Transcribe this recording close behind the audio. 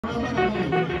So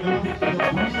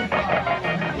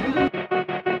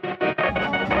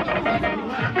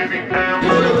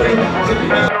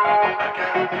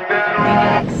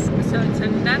it's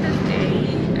another day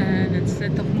and it's the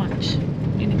 3rd of March,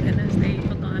 Independence Day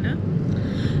for Ghana,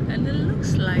 and it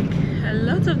looks like a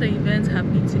lot of the events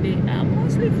happening today are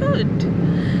mostly food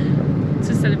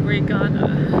to celebrate Ghana.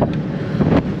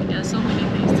 There are so many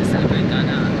things to celebrate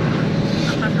Ghana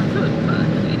apart from food, but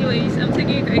anyways, I'm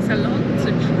taking you guys along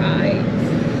to try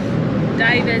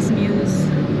diverse meals,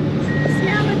 see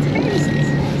how it tastes.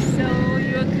 So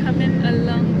you're coming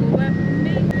along with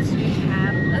me to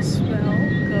have a swell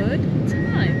good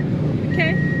time,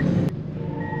 okay?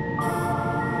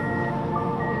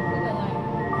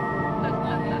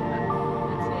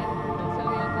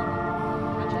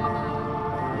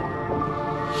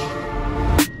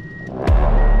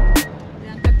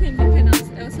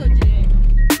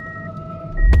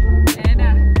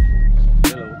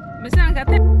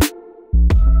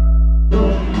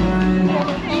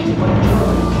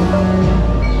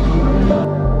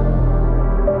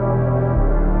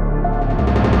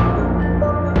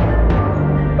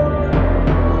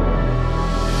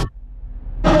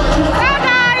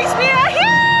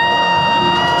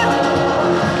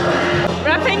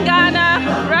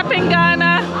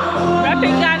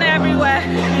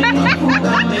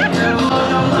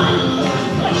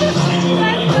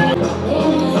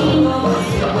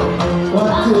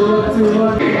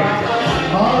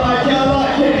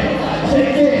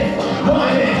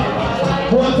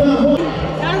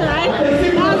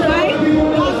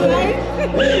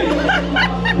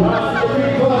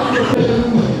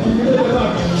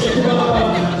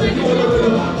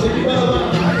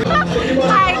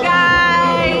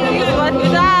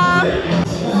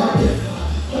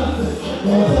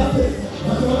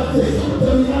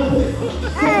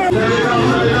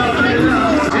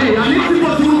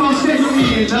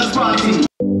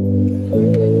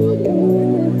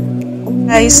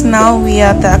 Guys, now we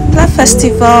are at the Akla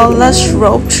Festival. Let's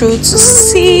roll through to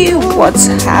see what's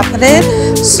happening.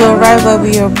 So right where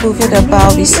we are moving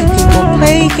about, we see people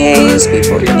playing games,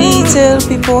 people eating,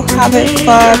 people having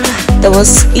fun. There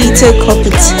was eating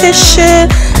competition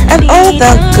and all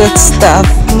that good stuff.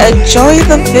 Enjoy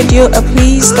the video and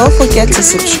please don't forget to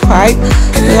subscribe,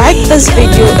 like this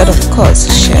video, and of course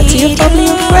share to your family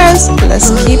and friends. Let's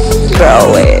keep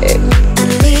growing.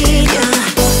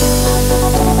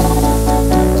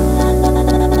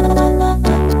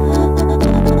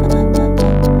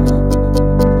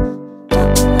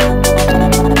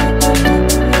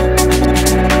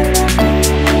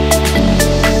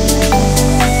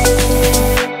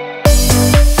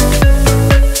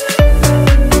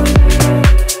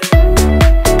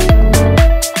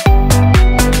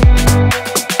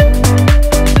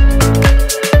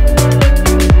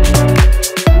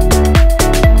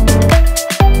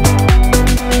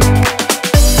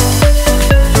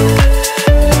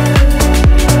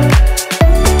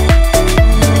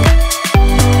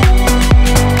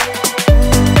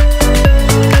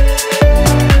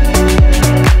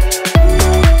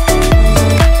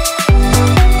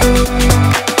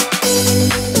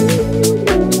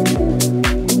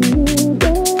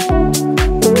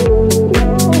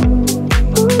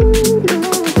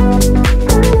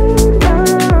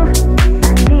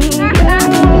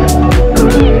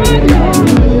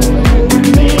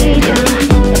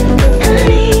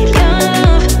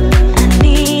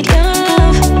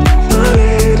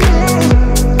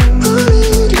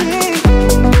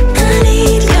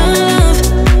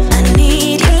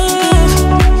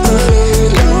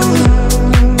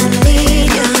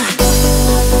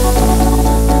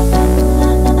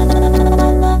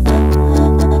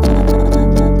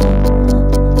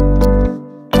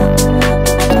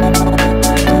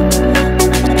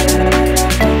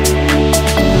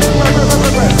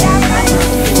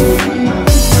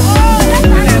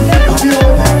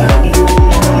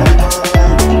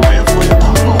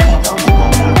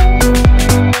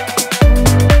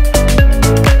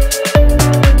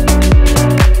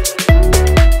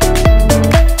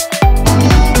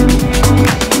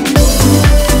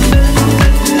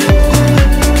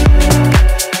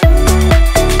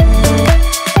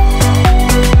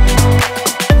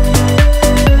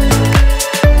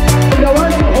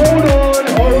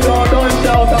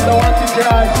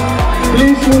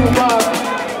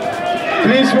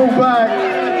 Please move back.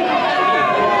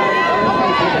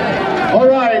 All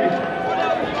right.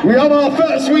 We have our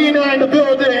first winner in the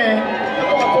building.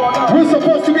 We're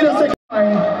supposed to be the second.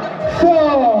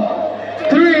 4,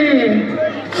 3,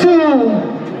 2,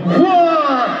 1.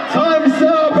 Time's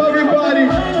up, everybody.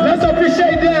 Let's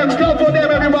appreciate them. Clap for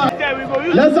them, everybody.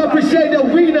 Let's appreciate the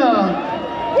winner.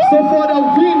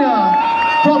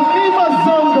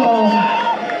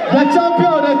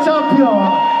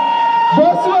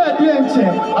 Ache,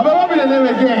 I'm a Bobby the name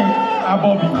again.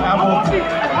 Bobby.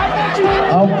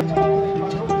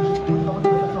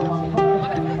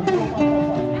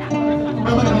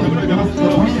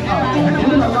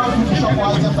 Allows you to shop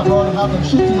items abroad and have them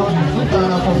shipped to you in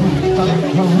Ghana for free. So you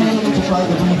really need to try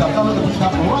the Boost app. Download the Boost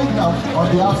app right now on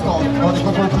the App Store or the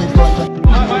Google Play Store.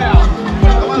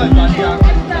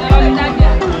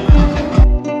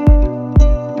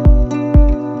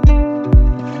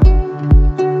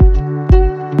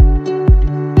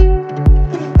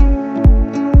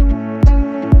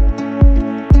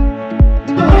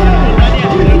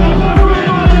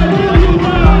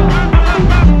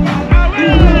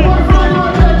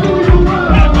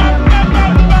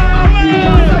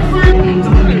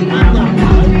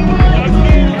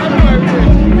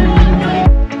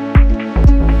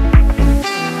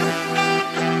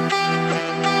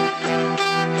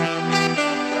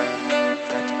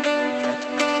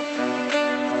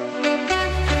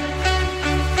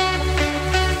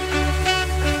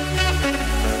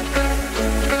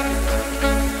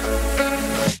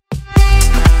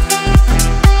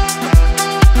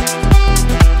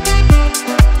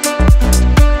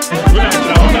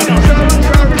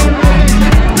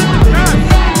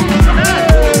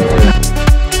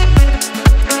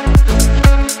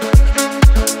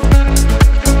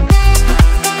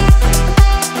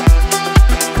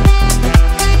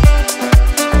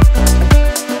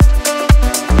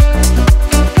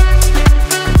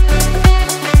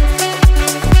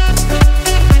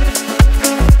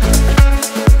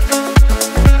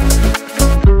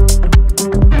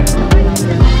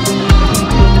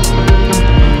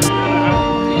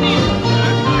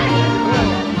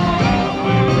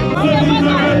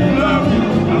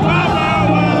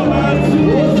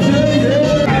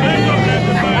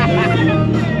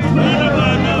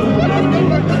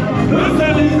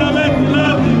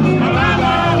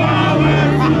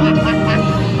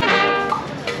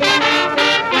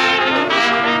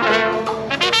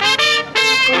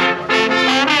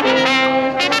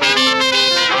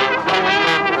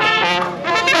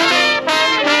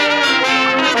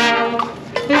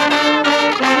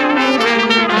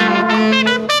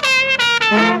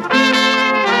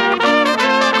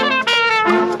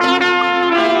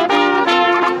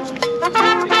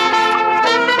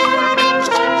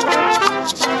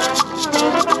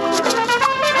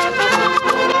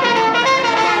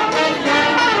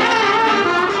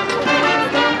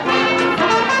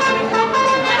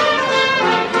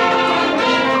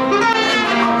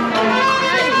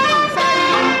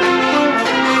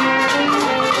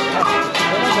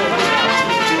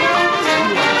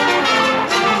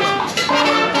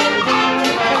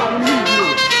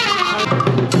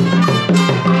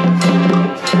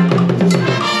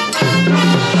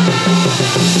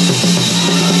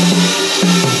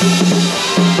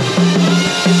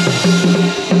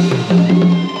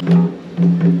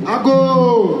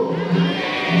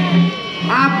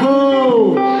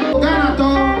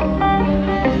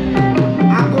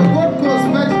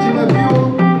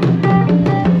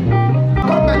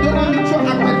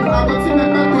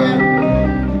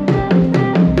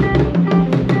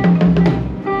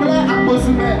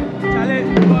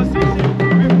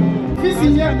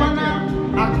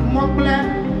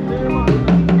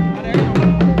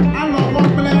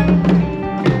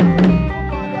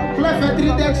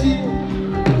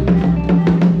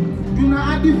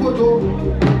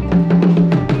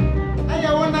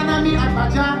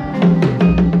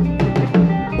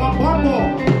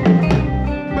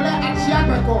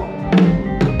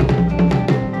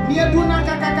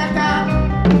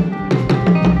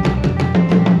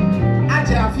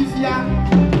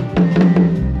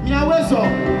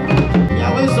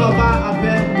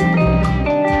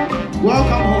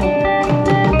 Welcome home.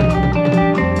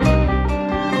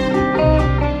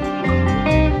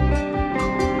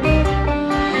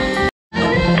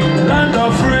 Land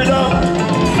of freedom.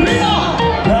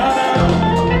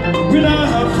 We now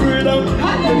have freedom.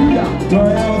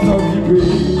 Toils of the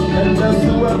brave, and that's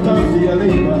the wealth of the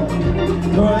labor.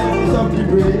 Toils of the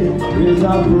brave, is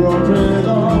our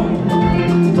freedom.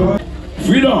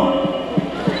 Freedom.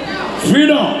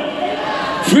 Freedom.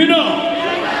 Freedom.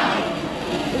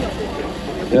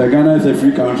 Yeah, Ghana is a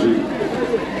free country.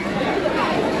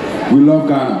 We love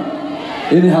Ghana.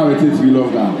 Anyhow it is, we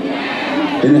love Ghana.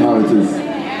 Anyhow it is.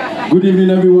 Good evening,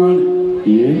 everyone.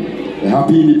 Yeah. A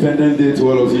happy Independence Day to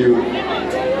all of you.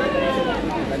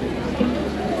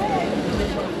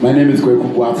 My name is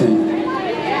Kweku Boateng.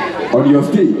 On your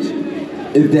stage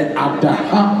is the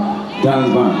Adaha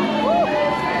Dance Band.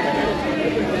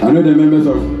 I know the members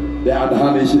of the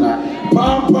Adaha Nation are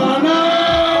Pampana!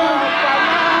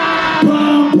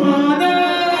 Pampana!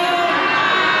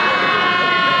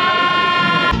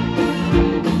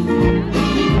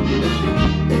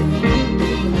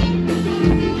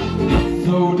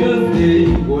 know this day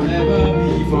will never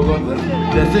be forgotten.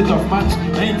 The 6th of March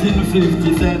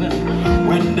 1957,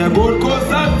 when the Gold Coast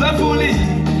successfully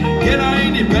gained our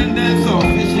independence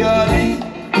officially.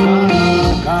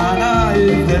 Ghana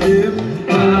is the name.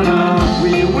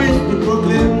 We wish to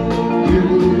proclaim we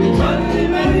will be very,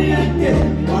 very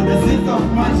again on the 6th of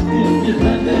March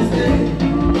Independence Day.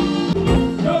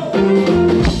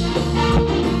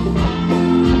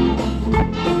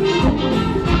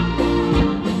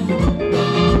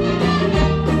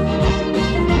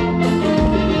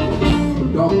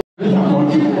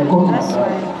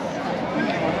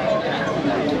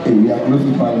 Hey, we are close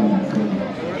to 5 minutes.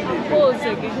 We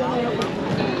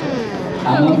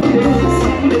are going to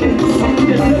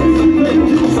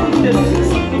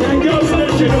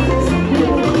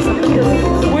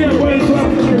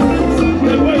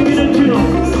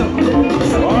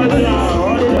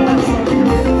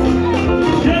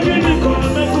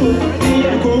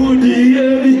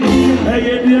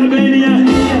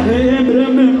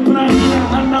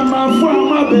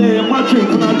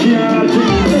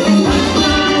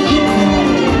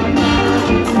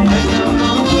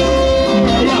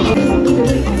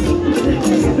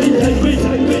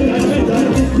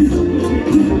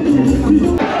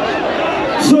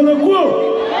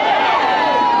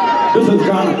This is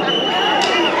Ghana.